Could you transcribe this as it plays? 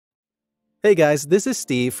Hey guys, this is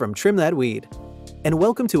Steve from Trim That Weed, and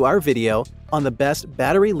welcome to our video on the best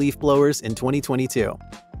battery leaf blowers in 2022.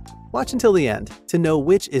 Watch until the end to know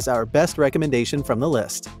which is our best recommendation from the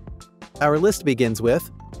list. Our list begins with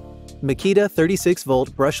Makita 36-volt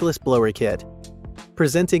brushless blower kit.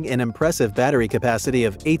 Presenting an impressive battery capacity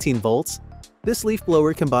of 18 volts, this leaf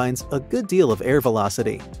blower combines a good deal of air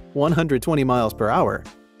velocity, 120 miles per hour,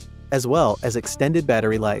 as well as extended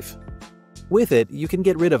battery life. With it, you can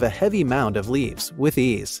get rid of a heavy mound of leaves with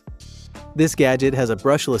ease. This gadget has a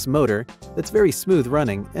brushless motor that's very smooth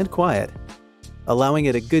running and quiet, allowing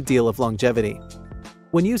it a good deal of longevity.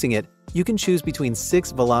 When using it, you can choose between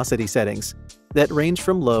 6 velocity settings that range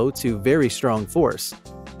from low to very strong force,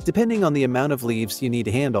 depending on the amount of leaves you need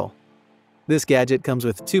to handle. This gadget comes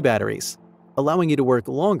with 2 batteries, allowing you to work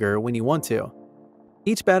longer when you want to.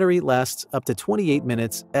 Each battery lasts up to 28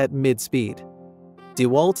 minutes at mid-speed.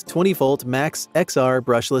 DeWalt 20-volt Max XR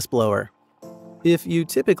brushless blower. If you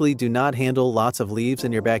typically do not handle lots of leaves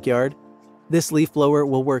in your backyard, this leaf blower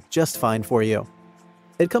will work just fine for you.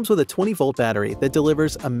 It comes with a 20-volt battery that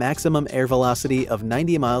delivers a maximum air velocity of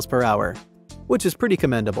 90 miles per hour, which is pretty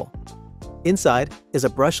commendable. Inside is a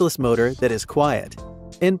brushless motor that is quiet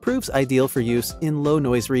and proves ideal for use in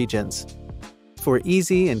low-noise regions. For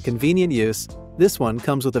easy and convenient use, this one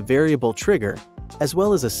comes with a variable trigger as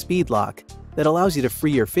well as a speed lock that allows you to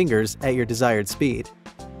free your fingers at your desired speed.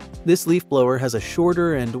 This leaf blower has a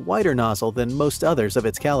shorter and wider nozzle than most others of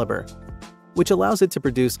its caliber, which allows it to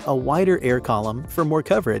produce a wider air column for more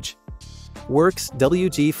coverage. Works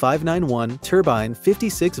WG591 Turbine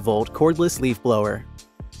 56-volt cordless leaf blower.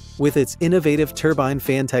 With its innovative turbine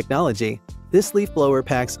fan technology, this leaf blower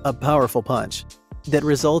packs a powerful punch that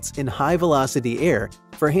results in high-velocity air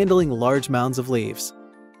for handling large mounds of leaves.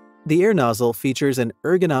 The air nozzle features an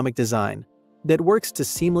ergonomic design that works to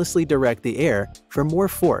seamlessly direct the air for more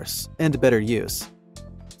force and better use.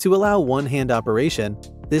 To allow one-hand operation,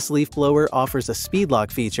 this leaf blower offers a speed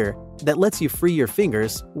lock feature that lets you free your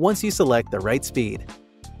fingers once you select the right speed.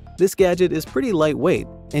 This gadget is pretty lightweight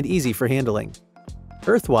and easy for handling.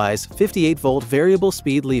 Earthwise 58-volt variable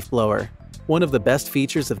speed leaf blower. One of the best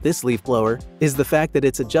features of this leaf blower is the fact that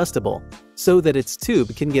it's adjustable, so that its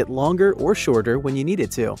tube can get longer or shorter when you need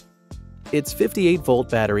it to. Its 58-volt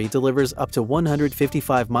battery delivers up to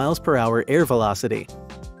 155 miles per hour air velocity,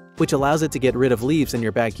 which allows it to get rid of leaves in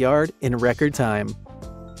your backyard in record time.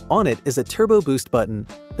 On it is a turbo boost button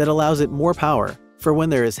that allows it more power for when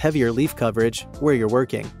there is heavier leaf coverage where you're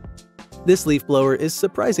working. This leaf blower is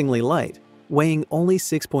surprisingly light, weighing only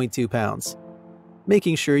 6.2 pounds,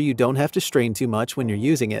 making sure you don't have to strain too much when you're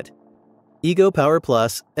using it. Ego Power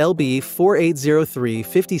Plus LB4803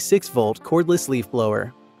 56-volt cordless leaf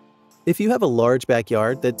blower. If you have a large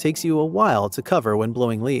backyard that takes you a while to cover when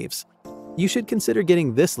blowing leaves, you should consider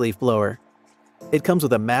getting this leaf blower. It comes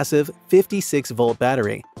with a massive 56-volt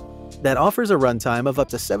battery that offers a runtime of up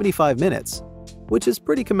to 75 minutes, which is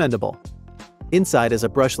pretty commendable. Inside is a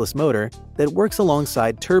brushless motor that works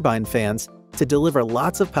alongside turbine fans to deliver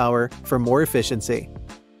lots of power for more efficiency.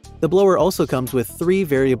 The blower also comes with 3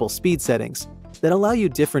 variable speed settings that allow you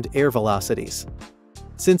different air velocities.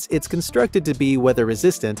 Since it's constructed to be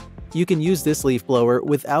weather-resistant, you can use this leaf blower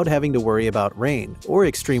without having to worry about rain or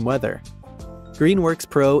extreme weather. Greenworks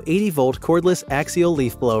Pro 80-volt cordless axial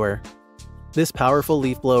leaf blower. This powerful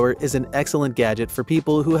leaf blower is an excellent gadget for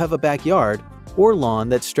people who have a backyard or lawn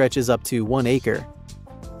that stretches up to 1 acre.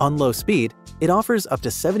 On low speed, it offers up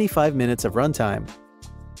to 75 minutes of runtime,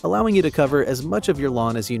 allowing you to cover as much of your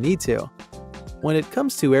lawn as you need to. When it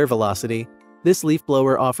comes to air velocity, this leaf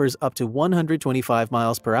blower offers up to 125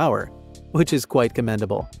 miles per hour, which is quite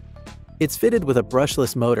commendable. It's fitted with a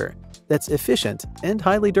brushless motor that's efficient and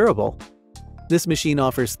highly durable. This machine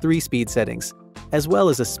offers 3 speed settings, as well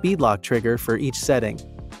as a speed lock trigger for each setting.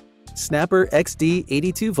 Snapper XD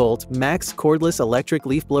 82-volt Max cordless electric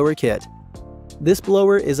leaf blower kit. This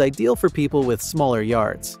blower is ideal for people with smaller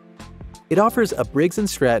yards. It offers a Briggs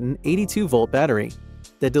 & Stratton 82-volt battery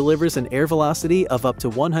that delivers an air velocity of up to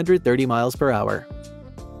 130 miles per hour.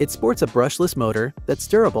 It sports a brushless motor that's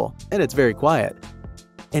durable and it's very quiet.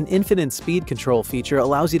 An infinite speed control feature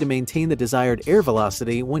allows you to maintain the desired air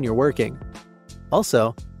velocity when you're working.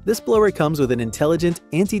 Also, this blower comes with an intelligent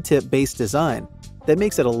anti-tip based design that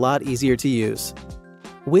makes it a lot easier to use.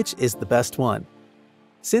 Which is the best one?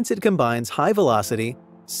 Since it combines high velocity,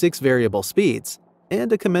 6 variable speeds,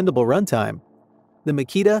 and a commendable runtime, the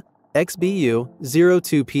Makita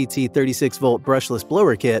XBU02PT 36-volt brushless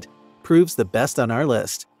blower kit proves the best on our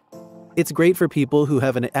list. It's great for people who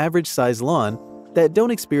have an average-sized lawn that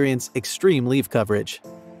don't experience extreme leaf coverage.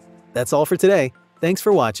 That's all for today. Thanks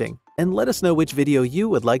for watching. and let us know which video you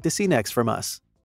would like to see next from us.